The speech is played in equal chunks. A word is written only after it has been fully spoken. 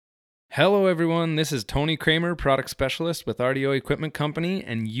Hello everyone, this is Tony Kramer, Product Specialist with RDO Equipment Company,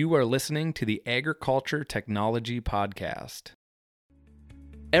 and you are listening to the Agriculture Technology Podcast.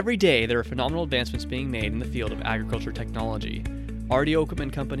 Every day there are phenomenal advancements being made in the field of agriculture technology. RDO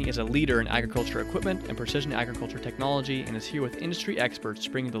Equipment Company is a leader in agriculture equipment and precision agriculture technology and is here with industry experts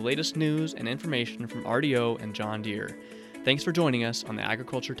to bring you the latest news and information from RDO and John Deere. Thanks for joining us on the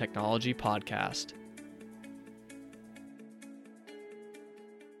Agriculture Technology Podcast.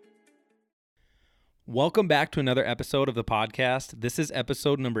 Welcome back to another episode of the podcast. This is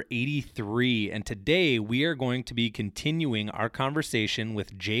episode number 83, and today we are going to be continuing our conversation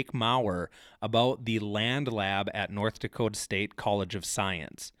with Jake Maurer about the Land Lab at North Dakota State College of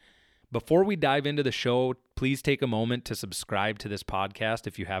Science. Before we dive into the show, please take a moment to subscribe to this podcast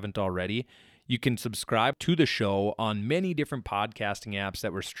if you haven't already. You can subscribe to the show on many different podcasting apps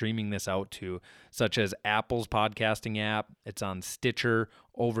that we're streaming this out to, such as Apple's podcasting app. It's on Stitcher,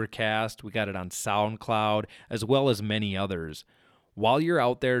 Overcast. We got it on SoundCloud, as well as many others. While you're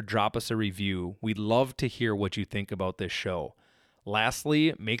out there, drop us a review. We'd love to hear what you think about this show.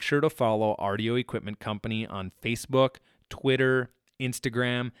 Lastly, make sure to follow RDO Equipment Company on Facebook, Twitter,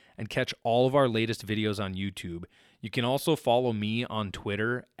 Instagram, and catch all of our latest videos on YouTube. You can also follow me on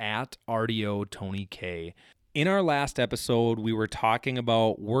Twitter at RDO Tony K. In our last episode, we were talking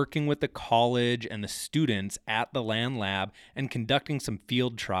about working with the college and the students at the Land Lab and conducting some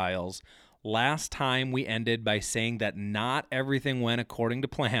field trials. Last time we ended by saying that not everything went according to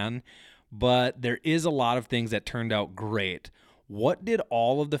plan, but there is a lot of things that turned out great. What did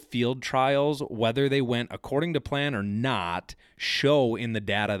all of the field trials, whether they went according to plan or not, show in the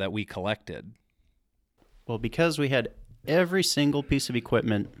data that we collected? Well, because we had every single piece of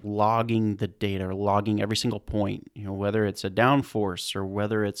equipment logging the data, or logging every single point, whether it's a downforce or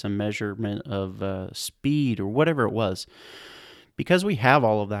whether it's a measurement of speed or whatever it was, because we have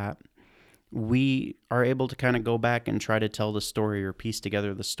all of that, we are able to kind of go back and try to tell the story or piece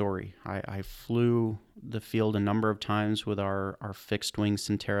together the story. I flew the field a number of times with our fixed-wing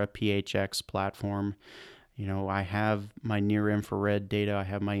Centera PHX platform. I have my near-infrared data. I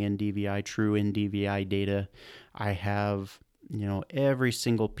have my NDVI, true NDVI data. I have, every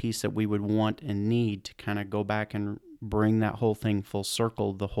single piece that we would want and need to kind of go back and bring that whole thing full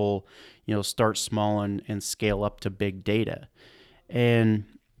circle, the whole, start small and scale up to big data. And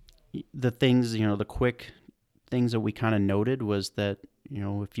the things, the quick things that we kind of noted was that,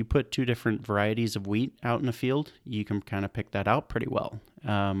 if you put two different varieties of wheat out in the field, you can kind of pick that out pretty well.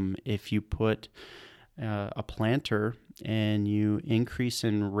 If you put a planter and you increase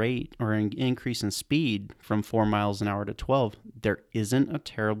in rate or increase in speed from 4 miles an hour to 12, there isn't a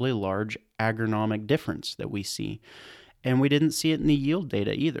terribly large agronomic difference that we see. And we didn't see it in the yield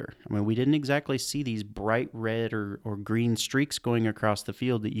data either. I mean, we didn't exactly see these bright red or green streaks going across the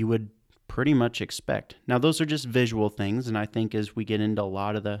field that you would pretty much expect. Now, those are just visual things, and I think as we get into a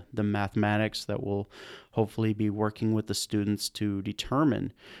lot of the mathematics that we'll hopefully be working with the students to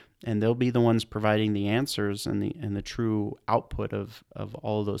determine, and they'll be the ones providing the answers and the true output of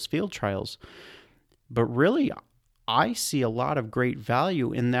all of those field trials. But really, I see a lot of great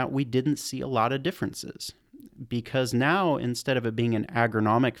value in that we didn't see a lot of differences. Because now, instead of it being an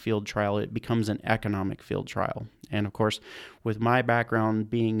agronomic field trial, it becomes an economic field trial. And of course, with my background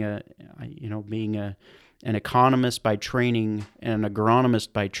being an economist by training and an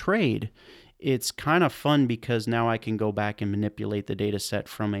agronomist by trade, it's kind of fun because now I can go back and manipulate the data set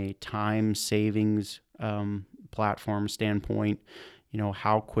from a time savings platform standpoint.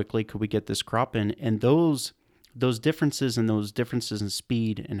 How quickly could we get this crop in? And those differences and those differences in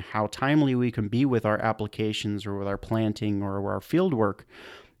speed and how timely we can be with our applications or with our planting or our field work,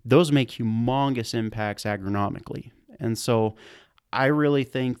 those make humongous impacts agronomically. And so I really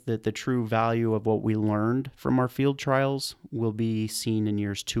think that the true value of what we learned from our field trials will be seen in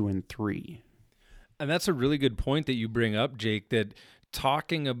years 2 and 3. And that's a really good point that you bring up, Jake, that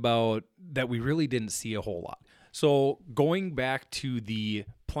talking about that we really didn't see a whole lot. So going back to the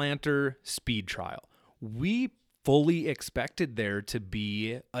planter speed trial, we fully expected there to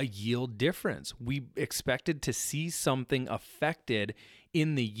be a yield difference. We expected to see something affected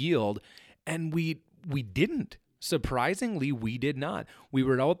in the yield, and we didn't. Surprisingly, we did not. We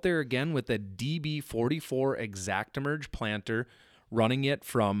were out there again with a DB44 ExactEmerge planter, running it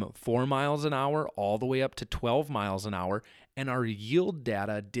from 4 miles an hour all the way up to 12 miles an hour, and our yield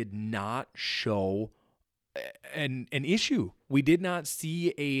data did not show an issue. We did not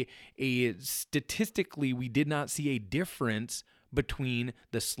see statistically, we did not see a difference between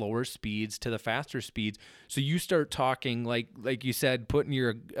the slower speeds to the faster speeds. So you start talking, like you said, putting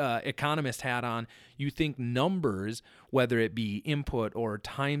your economist hat on, you think numbers, whether it be input or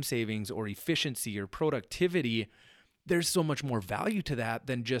time savings or efficiency or productivity, there's so much more value to that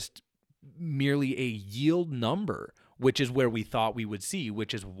than just merely a yield number, which is where we thought we would see,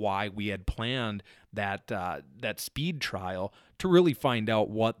 which is why we had planned that speed trial to really find out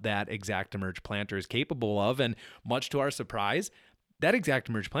what that ExactEmerge planter is capable of. And much to our surprise, that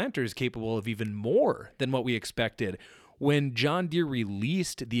ExactEmerge planter is capable of even more than what we expected. When John Deere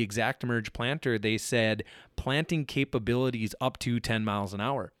released the ExactEmerge planter, they said planting capabilities up to 10 miles an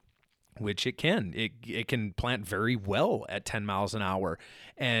hour, which it can. It can plant very well at 10 miles an hour.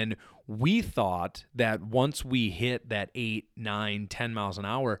 And we thought that once we hit that 8, 9, 10 miles an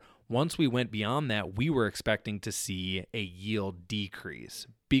hour, once we went beyond that, we were expecting to see a yield decrease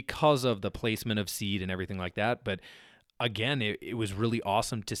because of the placement of seed and everything like that. But again, it was really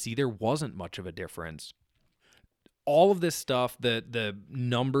awesome to see there wasn't much of a difference. All of this stuff, the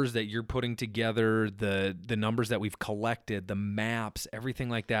numbers that you're putting together, the numbers that we've collected, the maps, everything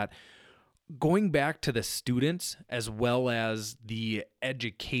like that, going back to the students as well as the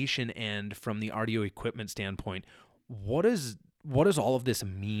education end from the RDO equipment standpoint, what does all of this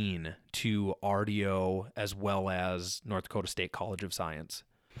mean to RDO as well as North Dakota State College of Science?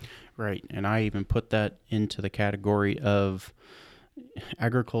 Right, and I even put that into the category of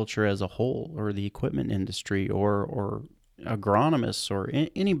agriculture as a whole, or the equipment industry, or agronomists, or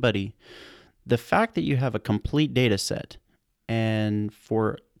anybody. The fact that you have a complete data set, and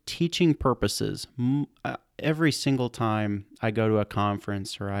for teaching purposes, every single time I go to a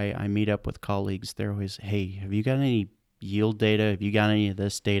conference or I meet up with colleagues, they're always, hey, have you got any yield data? Have you got any of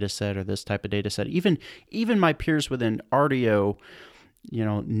this data set or this type of data set? Even my peers within RDO,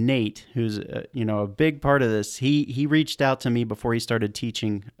 Nate, who's a big part of this, he reached out to me before he started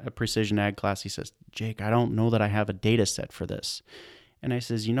teaching a precision ag class. He says, Jake, I don't know that I have a data set for this. And I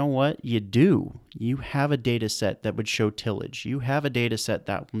says, you know what? You do. You have a data set that would show tillage. You have a data set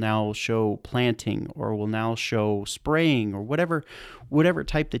that will now show planting, or will now show spraying, or whatever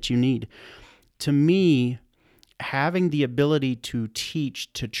type that you need. To me, having the ability to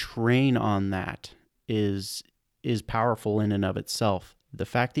teach, to train on that is powerful in and of itself. The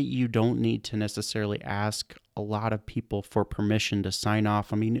fact that you don't need to necessarily ask a lot of people for permission to sign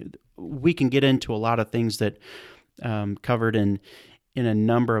off. I mean, we can get into a lot of things that covered in a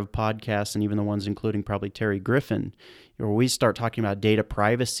number of podcasts, and even the ones including probably Terry Griffin, where we start talking about data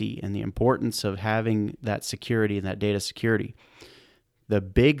privacy and the importance of having that security and that data security. The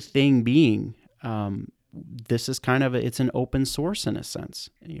big thing being, this is it's an open source in a sense.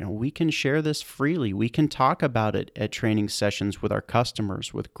 We can share this freely. We can talk about it at training sessions with our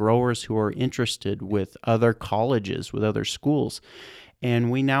customers, with growers who are interested, with other colleges, with other schools. And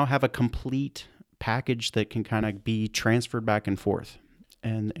we now have a complete package that can be transferred back and forth.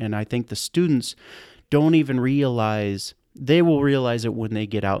 And I think the students don't even realize, they will realize it when they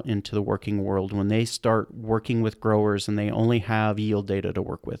get out into the working world, when they start working with growers and they only have yield data to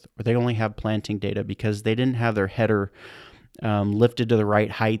work with, or they only have planting data because they didn't have their header lifted to the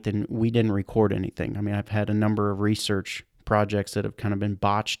right height and we didn't record anything. I mean, I've had a number of research projects that have been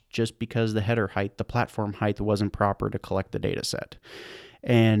botched just because the header height, the platform height wasn't proper to collect the data set.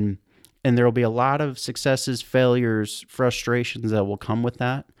 And there will be a lot of successes, failures, frustrations that will come with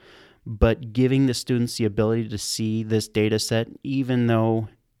that. But giving the students the ability to see this data set, even though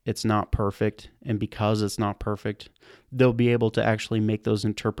it's not perfect, and because it's not perfect, they'll be able to actually make those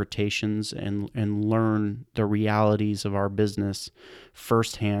interpretations and learn the realities of our business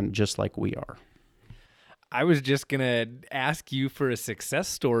firsthand, just like we are. I was just going to ask you for a success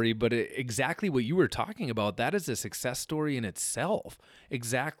story, but exactly what you were talking about, that is a success story in itself.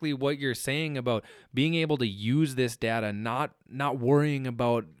 Exactly what you're saying about being able to use this data, not worrying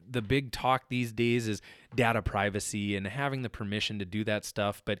about the big talk these days is data privacy and having the permission to do that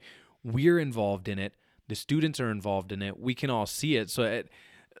stuff, but we're involved in it. The students are involved in it. We can all see it. So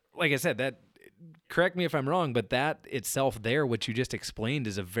like I said, that, correct me if I'm wrong, but that itself there, what you just explained,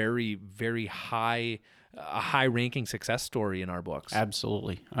 is a very, very high-ranking success story in our books.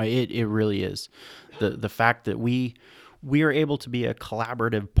 Absolutely. It really is. The fact that we are able to be a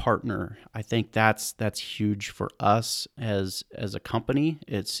collaborative partner, I think that's huge for us as a company.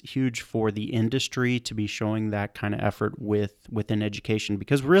 It's huge for the industry to be showing that kind of effort within education,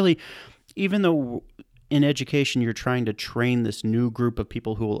 because really, even though in education you're trying to train this new group of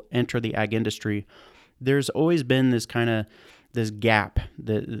people who will enter the ag industry, there's always been this gap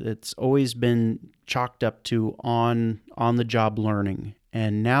that's always been chalked up to on the job learning.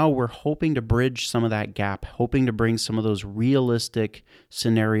 And now we're hoping to bridge some of that gap, hoping to bring some of those realistic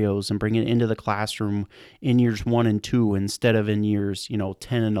scenarios and bring it into the classroom in years 1 and 2 instead of in years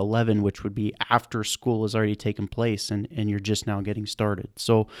 10 and 11, which would be after school has already taken place and you're just now getting started.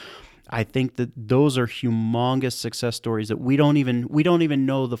 So I think that those are humongous success stories that we don't even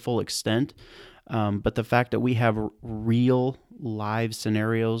know the full extent. But the fact that we have real live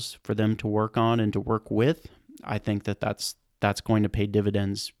scenarios for them to work on and to work with, I think that's going to pay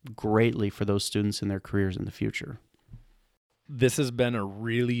dividends greatly for those students in their careers in the future. This has been a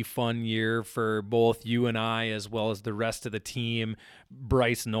really fun year for both you and I, as well as the rest of the team.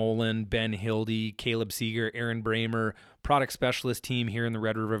 Bryce Nolan, Ben Hildy, Caleb Seeger, Aaron Bramer, product specialist team here in the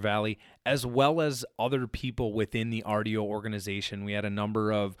Red River Valley, as well as other people within the RDO organization. We had a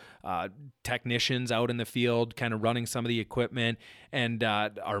number of technicians out in the field kind of running some of the equipment, and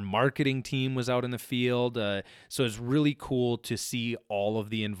our marketing team was out in the field. So it's really cool to see all of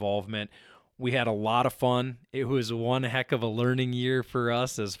the involvement. We had a lot of fun. It was one heck of a learning year for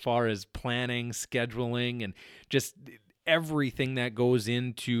us as far as planning, scheduling, and just everything that goes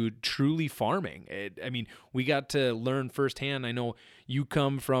into truly farming. We got to learn firsthand. I know you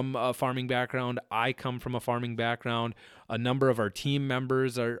come from a farming background. I come from a farming background. A number of our team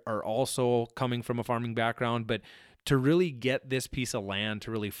members are also coming from a farming background. But to really get this piece of land,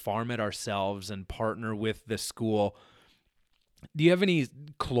 to really farm it ourselves and partner with the school, do you have any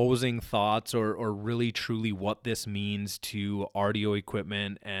closing thoughts or really truly what this means to RDO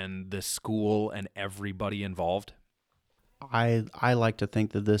equipment and the school and everybody involved? I like to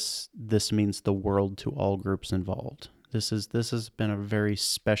think that this means the world to all groups involved. This has been a very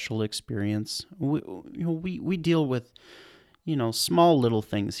special experience. We deal with small little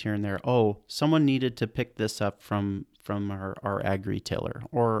things here and there. Oh, someone needed to pick this up from our ag retailer,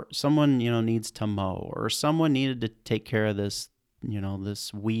 or someone needs to mow, or someone needed to take care of this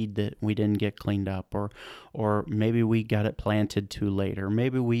this weed that we didn't get cleaned up, or maybe we got it planted too late, or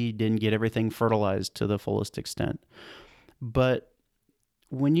maybe we didn't get everything fertilized to the fullest extent. But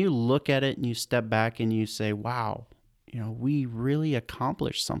when you look at it and you step back and you say, wow, we really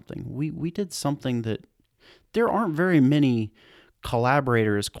accomplished something. We did something that there aren't very many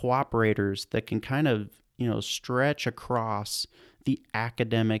cooperators that can kind of, stretch across the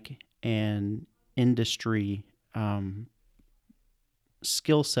academic and industry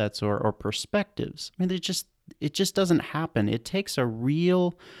skill sets or perspectives. I mean, it just doesn't happen. It takes a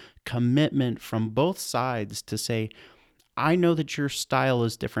real commitment from both sides to say, I know that your style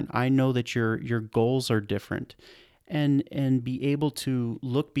is different. I know that your goals are different, and be able to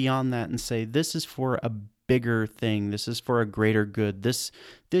look beyond that and say, this is for a bigger thing. This is for a greater good. This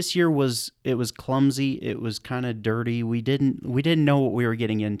year was clumsy. It was kind of dirty. We didn't know what we were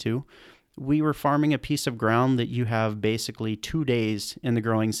getting into. We were farming a piece of ground that you have basically 2 days in the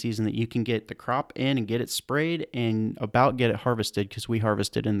growing season that you can get the crop in and get it sprayed and about get it harvested, because we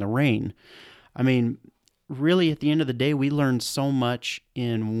harvested in the rain. I mean, really, at the end of the day, we learned so much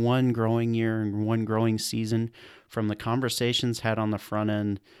in one growing year and one growing season, from the conversations had on the front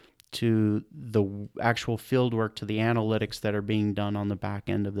end to the actual field work to the analytics that are being done on the back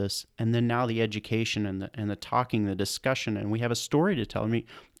end of this. And then now the education and the talking, the discussion, and we have a story to tell. I mean,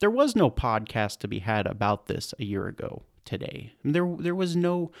 there was no podcast to be had about this a year ago today. There was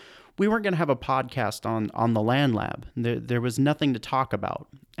no, we weren't going to have a podcast on the Land Lab. There was nothing to talk about.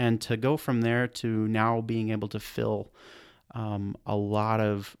 And to go from there to now being able to fill a lot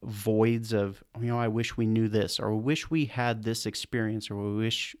of voids of, I wish we knew this, or we wish we had this experience, or we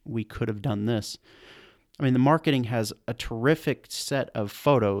wish we could have done this. I mean, the marketing has a terrific set of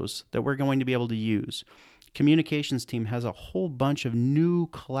photos that we're going to be able to use. Communications team has a whole bunch of new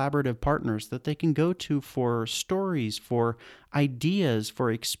collaborative partners that they can go to for stories, for ideas,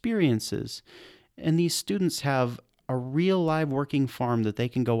 for experiences. And these students have a real live working farm that they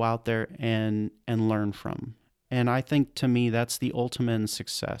can go out there and learn from. And I think, to me, that's the ultimate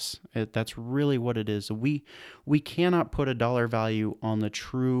success. That's really what it is. We cannot put a dollar value on the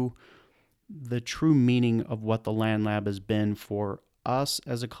true meaning of what the Land Lab has been for us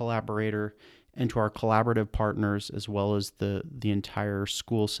as a collaborator, and to our collaborative partners, as well as the entire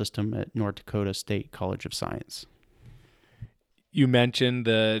school system at North Dakota State College of Science. You mentioned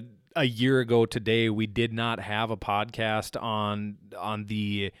a year ago today, we did not have a podcast on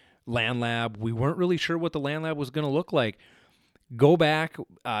the Land Lab. We weren't really sure what the Land Lab was going to look like. Go back.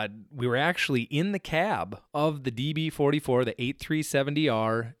 We were actually in the cab of the DB44, the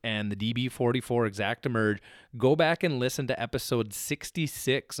 8370R, and the DB44 Exact-Emerge. Go back and listen to episode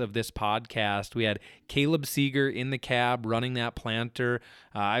 66 of this podcast. We had Caleb Seeger in the cab running that planter.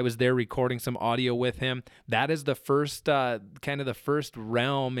 I was there recording some audio with him. That is the first, kind of the first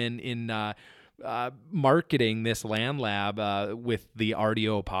realm in marketing this land lab with the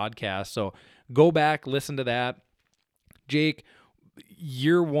RDO podcast. So go back, listen to that. Jake,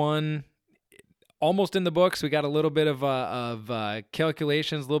 year one, almost in the books. We got a little bit of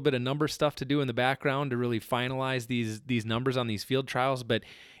calculations, a little bit of number stuff to do in the background to really finalize these numbers on these field trials. But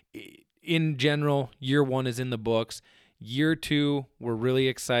in general, year one is in the books. Year two, we're really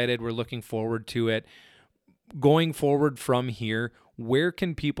excited. We're looking forward to it. Going forward from here, where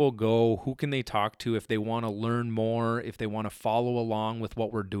can people go? Who can they talk to if they want to learn more, if they want to follow along with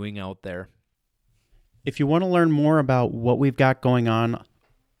what we're doing out there? If you want to learn more about what we've got going on,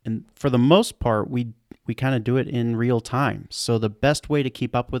 and for the most part, we kind of do it in real time. So the best way to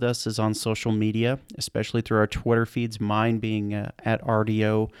keep up with us is on social media, especially through our Twitter feeds, mine being at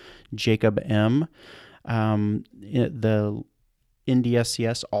RDO Jacob M. The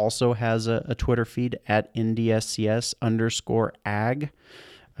NDSCS also has a Twitter feed at NDSCS_ag.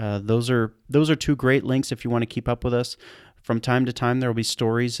 Those are two great links if you want to keep up with us. From time to time, there will be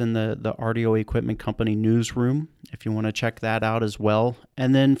stories in the RDO Equipment Company newsroom, if you want to check that out as well.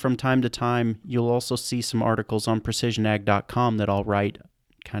 And then from time to time, you'll also see some articles on precisionag.com that I'll write,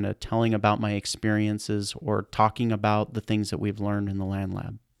 kind of telling about my experiences or talking about the things that we've learned in the land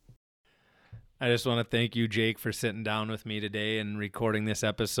lab. I just want to thank you, Jake, for sitting down with me today and recording this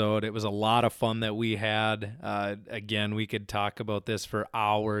episode. It was a lot of fun that we had. Again, we could talk about this for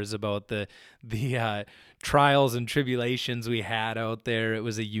hours, about the trials and tribulations we had out there. It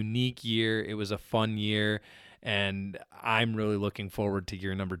was a unique year. It was a fun year, and I'm really looking forward to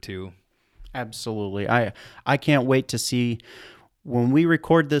year number 2. Absolutely. I can't wait to see when we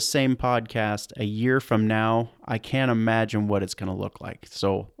record this same podcast a year from now. I can't imagine what it's going to look like.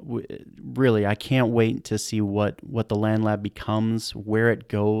 So really, I can't wait to see what the land lab becomes, where it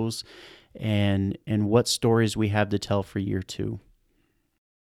goes, and what stories we have to tell for year 2.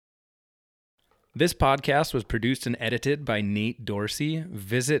 This podcast was produced and edited by Nate Dorsey.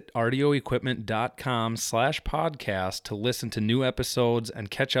 Visit rdioequipment.com/podcast to listen to new episodes and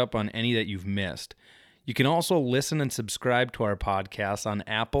catch up on any that you've missed. You can also listen and subscribe to our podcast on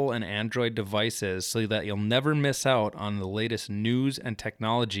Apple and Android devices so that you'll never miss out on the latest news and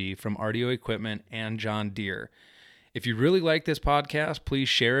technology from RDO Equipment and John Deere. If you really like this podcast, please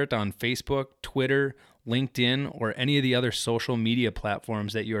share it on Facebook, Twitter, LinkedIn, or any of the other social media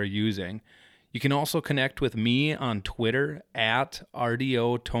platforms that you are using. You can also connect with me on Twitter at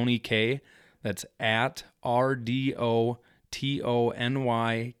RDO Tony K. That's at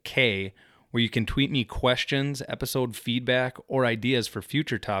RDOTONYK, where you can tweet me questions, episode feedback, or ideas for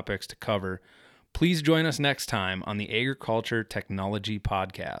future topics to cover. Please join us next time on the Agriculture Technology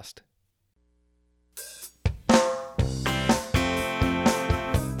Podcast.